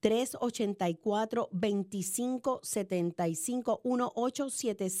 1-877-384-2575.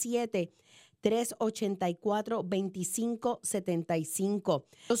 1-877-384-2575.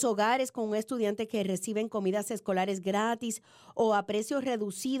 Los hogares con un estudiante que reciben comidas escolares gratis o a precio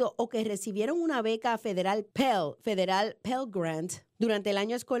reducido o que recibieron una beca federal Pell Grant durante el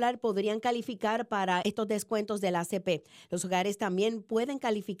año escolar podrían calificar para estos descuentos del ACP. Los hogares también pueden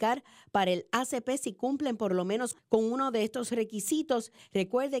calificar para el ACP si cumplen por lo menos con uno de estos requisitos.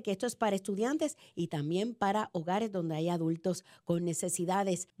 Recuerde que esto es para estudiantes y también para hogares donde hay adultos con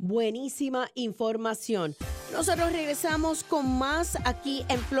necesidades. Buenísima información. Nosotros regresamos con más aquí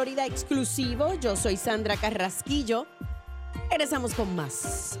en Florida Exclusivo. Yo soy Sandra Carrasquillo. Regresamos con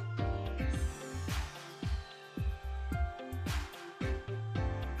más.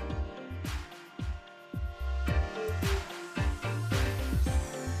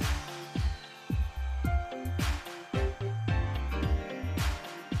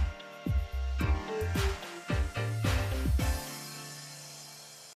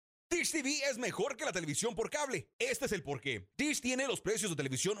 Dish TV es mejor que la televisión por cable. Este es el porqué. Dish tiene los precios de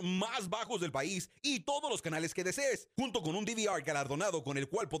televisión más bajos del país y todos los canales que desees, junto con un DVR galardonado con el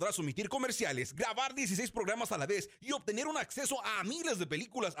cual podrás omitir comerciales, grabar 16 programas a la vez y obtener un acceso a miles de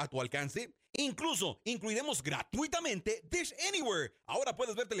películas a tu alcance. Incluso incluiremos gratuitamente Dish Anywhere. Ahora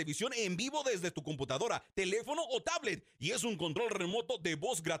puedes ver televisión en vivo desde tu computadora, teléfono o tablet y es un control remoto de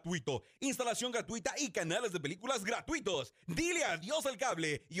voz gratuito, instalación gratuita y canales de películas gratuitos. Dile adiós al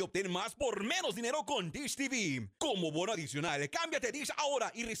cable y obtén más por menos dinero con Dish TV. Como bono adicional, cámbiate a Dish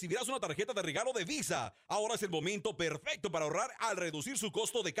ahora y recibirás una tarjeta de regalo de Visa. Ahora es el momento perfecto para ahorrar al reducir su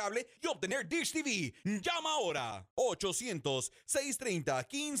costo de cable y obtener Dish TV. Llama ahora.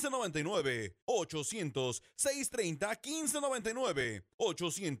 800-630-1599. 800-630-1599.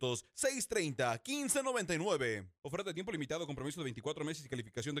 800-630-1599. Oferta de tiempo limitado, compromiso de 24 meses y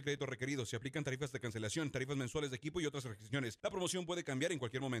calificación de crédito requerido. Se aplican tarifas de cancelación, tarifas mensuales de equipo y otras restricciones. La promoción puede cambiar en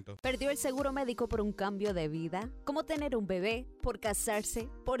cualquier momento. ¿Perdió el seguro médico por un cambio de vida? ¿Cómo tener un bebé? ¿Por casarse?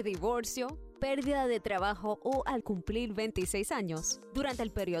 ¿Por divorcio? pérdida de trabajo o al cumplir 26 años. Durante el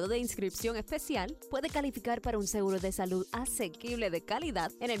periodo de inscripción especial, puede calificar para un seguro de salud asequible de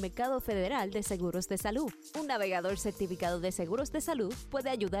calidad en el mercado federal de seguros de salud. Un navegador certificado de seguros de salud puede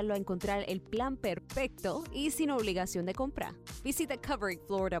ayudarlo a encontrar el plan perfecto y sin obligación de compra. Visita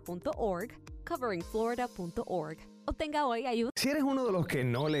coveringflorida.org, coveringflorida.org. Obtenga hoy ayuda. Si eres uno de los que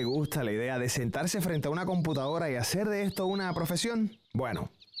no le gusta la idea de sentarse frente a una computadora y hacer de esto una profesión,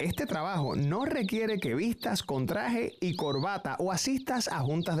 bueno, este trabajo no requiere que vistas con traje y corbata o asistas a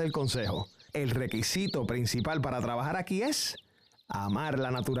juntas del consejo. El requisito principal para trabajar aquí es amar la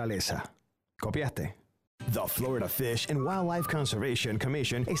naturaleza. ¿Copiaste? The Florida Fish and Wildlife Conservation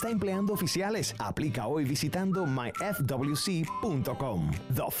Commission está empleando oficiales. Aplica hoy visitando myfwc.com.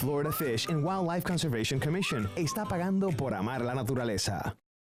 The Florida Fish and Wildlife Conservation Commission está pagando por amar la naturaleza.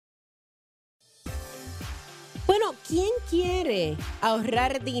 Bueno, ¿quién quiere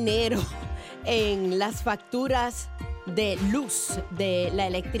ahorrar dinero en las facturas de luz, de la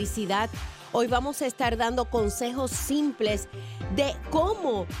electricidad? Hoy vamos a estar dando consejos simples de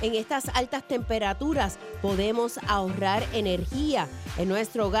cómo en estas altas temperaturas podemos ahorrar energía en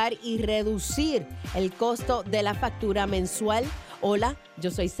nuestro hogar y reducir el costo de la factura mensual. Hola, yo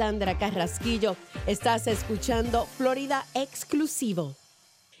soy Sandra Carrasquillo. Estás escuchando Florida Exclusivo.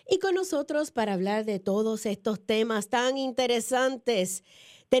 Y con nosotros para hablar de todos estos temas tan interesantes,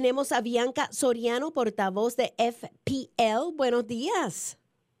 tenemos a Bianca Soriano, portavoz de FPL. Buenos días.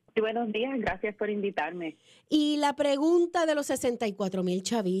 Buenos días, gracias por invitarme. Y la pregunta de los 64,000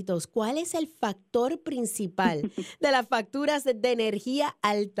 chavitos, ¿cuál es el factor principal de las facturas de energía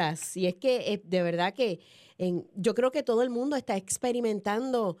altas? Y es que de verdad que yo creo que todo el mundo está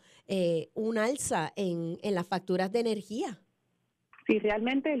experimentando un alza en las facturas de energía. Sí,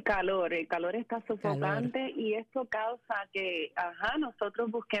 realmente el calor está sofocante y esto causa que nosotros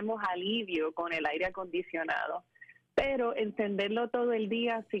busquemos alivio con el aire acondicionado. Pero encenderlo todo el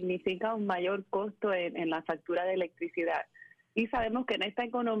día significa un mayor costo en la factura de electricidad. Y sabemos que en esta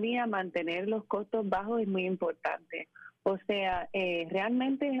economía mantener los costos bajos es muy importante. O sea,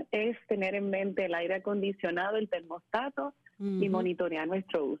 realmente es tener en mente el aire acondicionado, el termostato y monitorear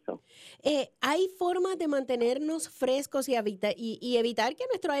nuestro uso. ¿Hay formas de mantenernos frescos y evitar que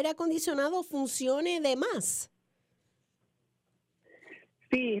nuestro aire acondicionado funcione de más?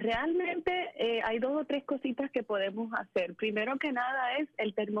 Sí, realmente hay 2 o 3 cositas que podemos hacer. Primero que nada es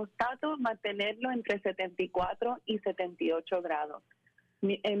el termostato, mantenerlo entre 74 y 78 grados.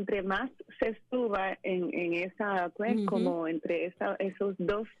 Entre más se suba en esa, como entre esos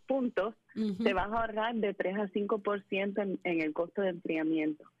 2 puntos, se va a ahorrar de 3 a 5% en el costo de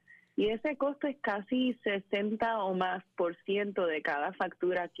enfriamiento. Y ese costo es casi 60 o más % de cada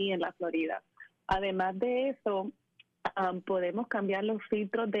factura aquí en la Florida. Además de eso, podemos cambiar los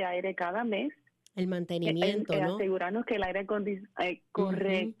filtros de aire cada mes. El mantenimiento, ¿no? Asegurarnos que el aire acondicionado,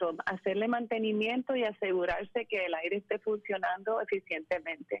 correcto, hacerle mantenimiento y asegurarse que el aire esté funcionando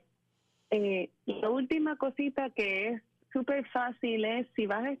eficientemente. Y la última cosita que es súper fácil es, si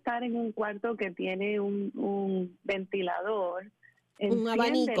vas a estar en un cuarto que tiene un ventilador, un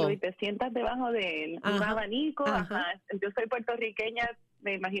abanico y te sientas debajo de él. Un abanico, Yo soy puertorriqueña,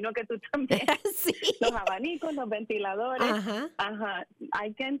 me imagino que tú también. Sí. Los abanicos, los ventiladores,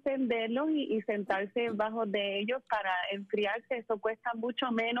 hay que encenderlos y sentarse bajo de ellos para enfriarse. Eso cuesta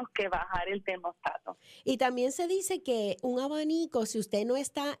mucho menos que bajar el termostato. Y también se dice que un abanico, si usted no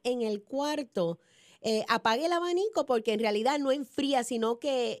está en el cuarto, apague el abanico porque en realidad no enfría, sino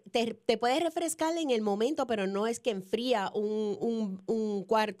que te puede refrescar en el momento, pero no es que enfría un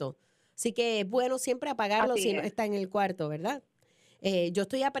cuarto. Así que es bueno siempre apagarlo si no está en el cuarto, ¿verdad? Yo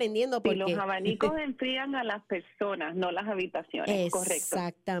estoy aprendiendo porque... Sí, los abanicos enfrían a las personas, no las habitaciones, correcto.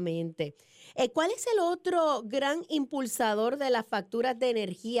 Exactamente. ¿Cuál es el otro gran impulsador de las facturas de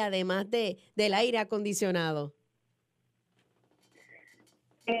energía, además del aire acondicionado?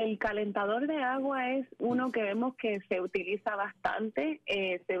 El calentador de agua es uno que vemos que se utiliza bastante.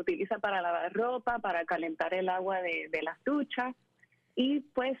 Se utiliza para lavar ropa, para calentar el agua de las duchas. Y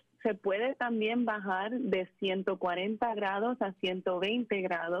pues se puede también bajar de 140 grados a 120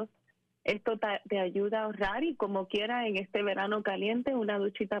 grados. Esto te ayuda a ahorrar y como quiera en este verano caliente, una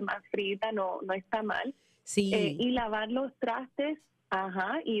duchita más fría no está mal. Sí. Y lavar los trastes,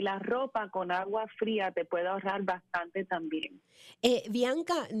 y la ropa con agua fría te puede ahorrar bastante también.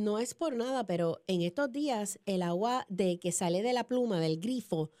 Bianca, no es por nada, pero en estos días el agua que sale de la pluma, del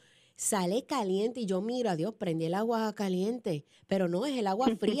grifo, sale caliente y yo miro, adiós, prendí el agua caliente, pero no, es el agua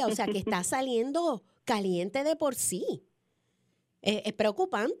fría, o sea que está saliendo caliente de por sí. Es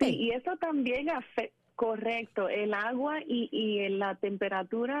preocupante. Sí, y eso también Correcto, el agua y la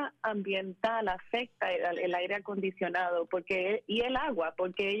temperatura ambiental afecta el aire acondicionado y el agua,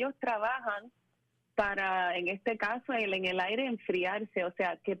 porque ellos trabajan para, en este caso, en el aire enfriarse, o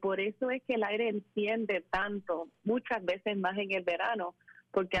sea, que por eso es que el aire enciende tanto, muchas veces más en el verano,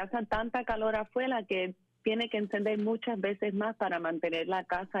 porque hace tanta calor afuera que tiene que encender muchas veces más para mantener la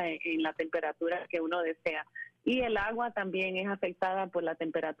casa en la temperatura que uno desea. Y el agua también es afectada por la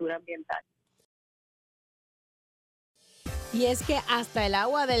temperatura ambiental. Y es que hasta el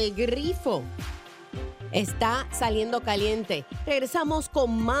agua del grifo está saliendo caliente. Regresamos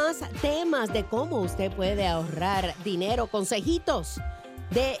con más temas de cómo usted puede ahorrar dinero, consejitos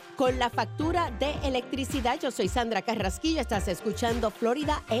con la factura de electricidad. Yo soy Sandra Carrasquillo, estás escuchando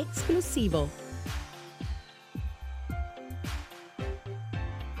Florida Exclusivo.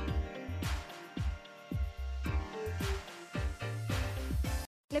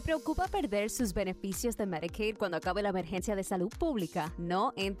 ¿Le preocupa perder sus beneficios de Medicaid cuando acabe la emergencia de salud pública?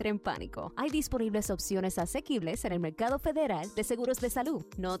 No entre en pánico. Hay disponibles opciones asequibles en el mercado federal de seguros de salud.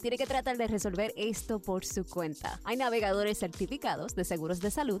 No tiene que tratar de resolver esto por su cuenta. Hay navegadores certificados de seguros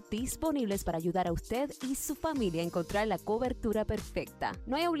de salud disponibles para ayudar a usted y su familia a encontrar la cobertura perfecta.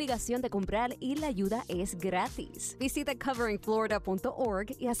 No hay obligación de comprar y la ayuda es gratis. Visita coveringflorida.org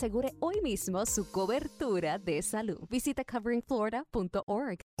y asegure hoy mismo su cobertura de salud. Visita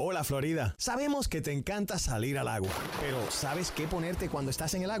coveringflorida.org. Hola Florida, sabemos que te encanta salir al agua, pero ¿sabes qué ponerte cuando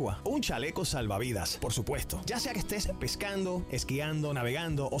estás en el agua? Un chaleco salvavidas, por supuesto. Ya sea que estés pescando, esquiando,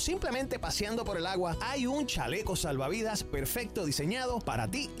 navegando o simplemente paseando por el agua, hay un chaleco salvavidas perfecto diseñado para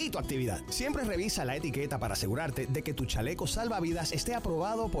ti y tu actividad. Siempre revisa la etiqueta para asegurarte de que tu chaleco salvavidas esté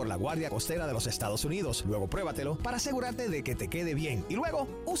aprobado por la Guardia Costera de los Estados Unidos. Luego pruébatelo para asegurarte de que te quede bien y luego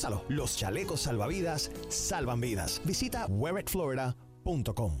úsalo. Los chalecos salvavidas salvan vidas. Visita wearitflorida.com.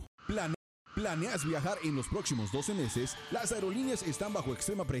 ¿Planeas viajar en los próximos 12 meses? Las aerolíneas están bajo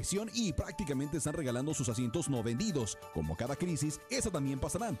extrema presión y prácticamente están regalando sus asientos no vendidos. Como cada crisis, esa también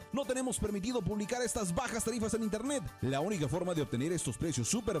pasará. No tenemos permitido publicar estas bajas tarifas en internet. La única forma de obtener estos precios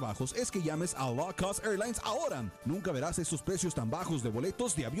súper bajos es que llames a Low Cost Airlines ahora. Nunca verás estos precios tan bajos de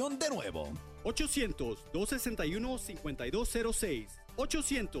boletos de avión de nuevo. 800-261-5206.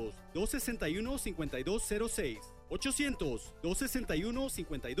 800-261-5206.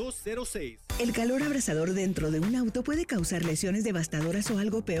 800-261-5206. El calor abrasador dentro de un auto puede causar lesiones devastadoras o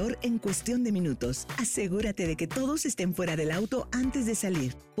algo peor en cuestión de minutos. Asegúrate de que todos estén fuera del auto antes de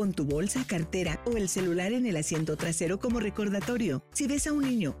salir. Pon tu bolsa, cartera o el celular en el asiento trasero como recordatorio. Si ves a un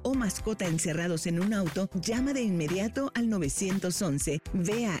niño o mascota encerrados en un auto, llama de inmediato al 911.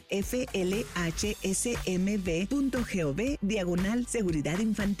 Ve a flhsmv.gov/seguridad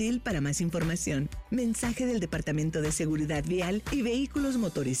infantil para más información. Mensaje del Departamento de Seguridad Vial y Vehículos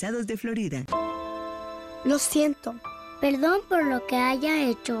Motorizados de Florida. Lo siento. Perdón por lo que haya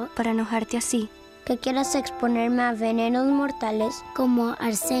hecho para enojarte así. Que quieras exponerme a venenos mortales como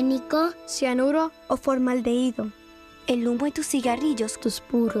arsénico, cianuro o formaldehído. El humo de tus cigarrillos, tus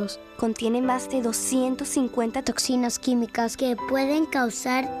puros, contiene más de 250 toxinas químicas que pueden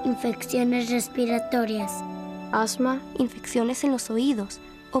causar infecciones respiratorias, asma, infecciones en los oídos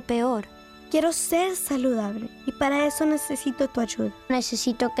o peor. Quiero ser saludable y para eso necesito tu ayuda.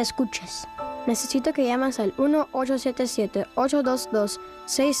 Necesito que escuches. Necesito que llames al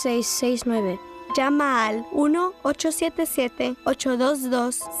 1-877-822-6669. Llama al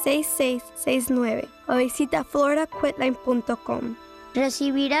 1-877-822-6669 o visita floridaquitline.com.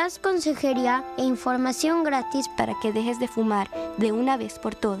 Recibirás consejería e información gratis para que dejes de fumar de una vez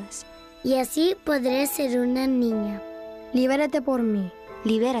por todas. Y así podré ser una niña. Libérate por mí.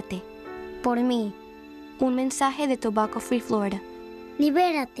 Libérate. Por mí. Un mensaje de Tobacco Free Florida.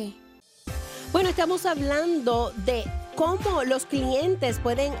 Libérate. Bueno, estamos hablando de cómo los clientes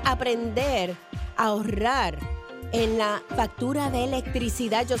pueden aprender a ahorrar en la factura de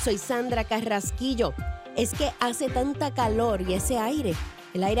electricidad. Yo soy Sandra Carrasquillo. Es que hace tanta calor y ese aire,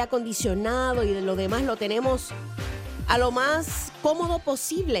 el aire acondicionado y lo demás lo tenemos a lo más cómodo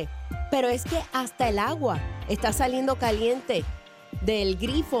posible. Pero es que hasta el agua está saliendo caliente del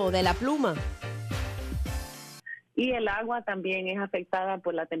grifo, de la pluma. Y el agua también es afectada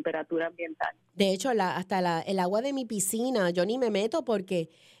por la temperatura ambiental. De hecho, el agua de mi piscina, yo ni me meto porque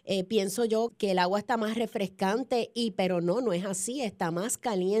pienso yo que el agua está más refrescante, pero no es así, está más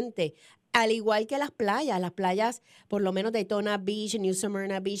caliente. Al igual que las playas, por lo menos Daytona Beach, New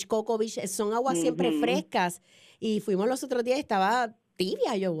Smyrna Beach, Cocoa Beach, son aguas siempre frescas. Y fuimos los otros días, estaba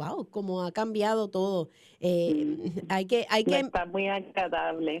tibia. Yo, wow, cómo ha cambiado todo. Hay que Está muy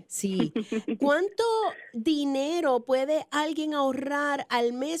agradable. Sí. ¿Cuánto dinero puede alguien ahorrar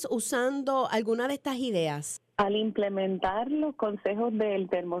al mes usando alguna de estas ideas? Al implementar los consejos del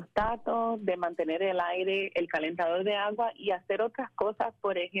termostato, de mantener el aire, el calentador de agua y hacer otras cosas,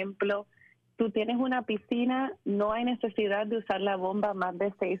 por ejemplo, tú tienes una piscina, no hay necesidad de usar la bomba más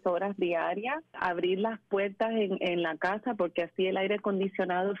de 6 horas diarias, abrir las puertas en la casa porque así el aire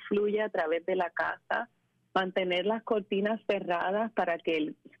acondicionado fluye a través de la casa, mantener las cortinas cerradas para que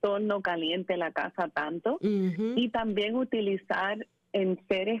el sol no caliente la casa tanto y también utilizar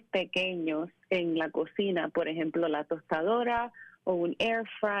enseres pequeños en la cocina, por ejemplo, la tostadora o un air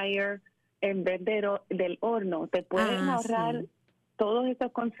fryer en vez del horno. Te pueden ahorrar todos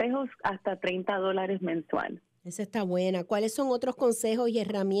esos consejos hasta $30 mensual. Esa está buena. ¿Cuáles son otros consejos y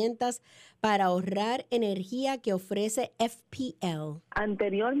herramientas para ahorrar energía que ofrece FPL?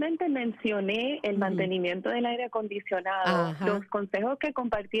 Anteriormente mencioné el mantenimiento del aire acondicionado. Los consejos que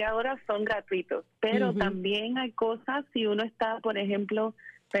compartí ahora son gratuitos, pero también hay cosas, si uno está, por ejemplo,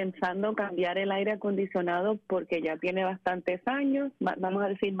 pensando cambiar el aire acondicionado porque ya tiene bastantes años, vamos a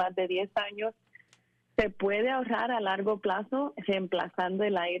decir más de 10 años, se puede ahorrar a largo plazo reemplazando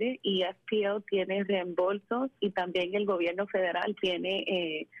el aire y FPL tiene reembolsos y también el gobierno federal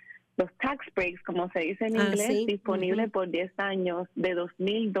tiene los tax breaks, como se dice en inglés, disponibles por 10 años de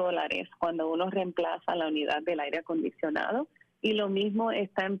 $2,000 cuando uno reemplaza la unidad del aire acondicionado. Y lo mismo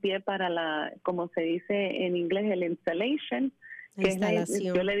está en pie para la, como se dice en inglés, el installation, que es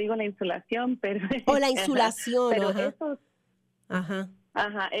yo le digo la insulación, pero... O la insulación, pero eso...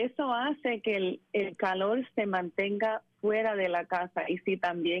 eso hace que el calor se mantenga fuera de la casa y si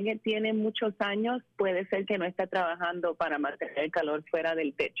también tiene muchos años, puede ser que no esté trabajando para mantener el calor fuera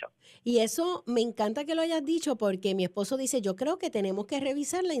del techo. Y eso me encanta que lo hayas dicho porque mi esposo dice, yo creo que tenemos que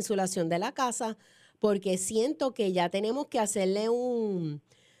revisar la insulación de la casa porque siento que ya tenemos que hacerle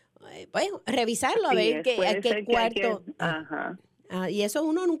revisarlo a ver qué cuarto. Y eso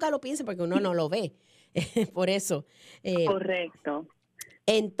uno nunca lo piensa porque uno no lo ve. Por eso. Correcto.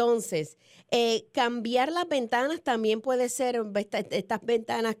 Entonces, cambiar las ventanas también puede ser estas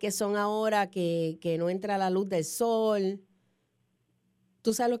ventanas que son ahora que no entra la luz del sol.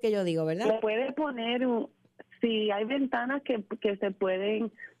 Tú sabes lo que yo digo, ¿verdad? Le puede poner, si hay ventanas que se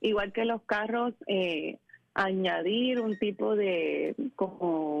pueden, igual que los carros, añadir un tipo de,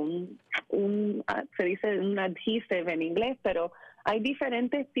 como se dice un adhesive en inglés, pero hay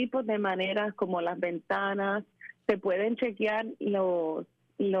diferentes tipos de maneras como las ventanas. Se pueden chequear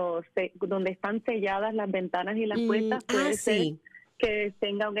donde están selladas las ventanas y las puertas. Puede ser que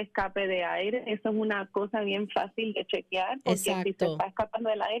tenga un escape de aire. Eso es una cosa bien fácil de chequear porque si se está escapando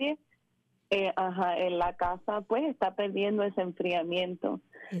el aire, en la casa pues está perdiendo ese enfriamiento.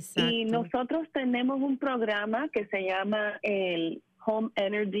 Y nosotros tenemos un programa que se llama el Home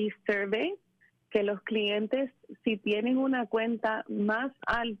Energy Survey, que los clientes, si tienen una cuenta más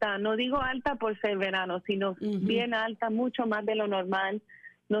alta, no digo alta por ser verano, sino bien alta, mucho más de lo normal,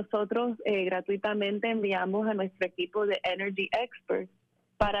 nosotros gratuitamente enviamos a nuestro equipo de Energy Experts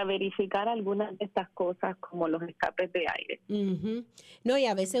para verificar algunas de estas cosas como los escapes de aire. No, y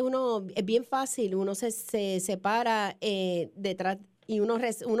a veces es bien fácil, uno se separa detrás y uno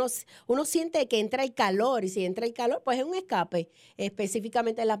siente que entra el calor, y si entra el calor, pues es un escape,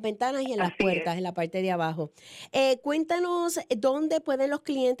 específicamente en las ventanas y en las puertas, en la parte de abajo. Cuéntanos dónde pueden los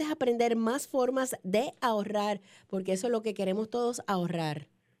clientes aprender más formas de ahorrar, porque eso es lo que queremos todos, ahorrar.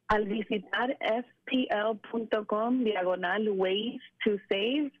 Al visitar spl.com/ways to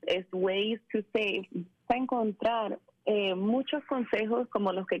save, es ways to save, va a encontrar muchos consejos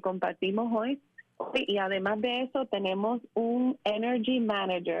como los que compartimos hoy. Y además de eso tenemos un Energy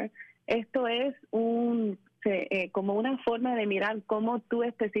Manager. Esto es como una forma de mirar cómo tú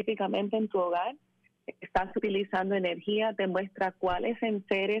específicamente en tu hogar estás utilizando energía. Te muestra cuáles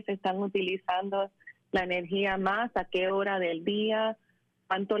enseres están utilizando la energía más, a qué hora del día,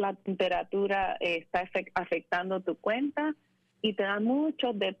 cuánto la temperatura está afectando tu cuenta. Y te da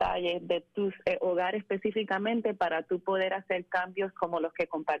muchos detalles de tu hogar específicamente para tú poder hacer cambios como los que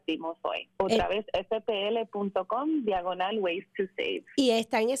compartimos hoy. Otra vez, spl.com/ways to save. ¿Y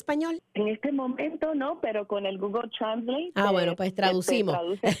está en español? En este momento no, pero con el Google Translate. Bueno, pues traducimos.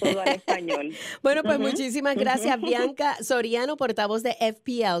 Traduce todo al español. Bueno, pues muchísimas gracias, Bianca Soriano, portavoz de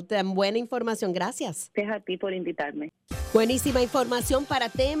FPL. Tan buena información. Gracias. Gracias a ti por invitarme. Buenísima información. Para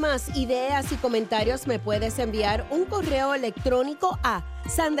temas, ideas y comentarios me puedes enviar un correo electrónico a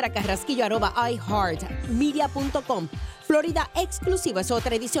sandracarrasquillo@iheartmedia.com. Florida Exclusivo es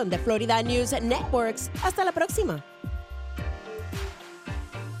otra edición de Florida News Networks. Hasta la próxima.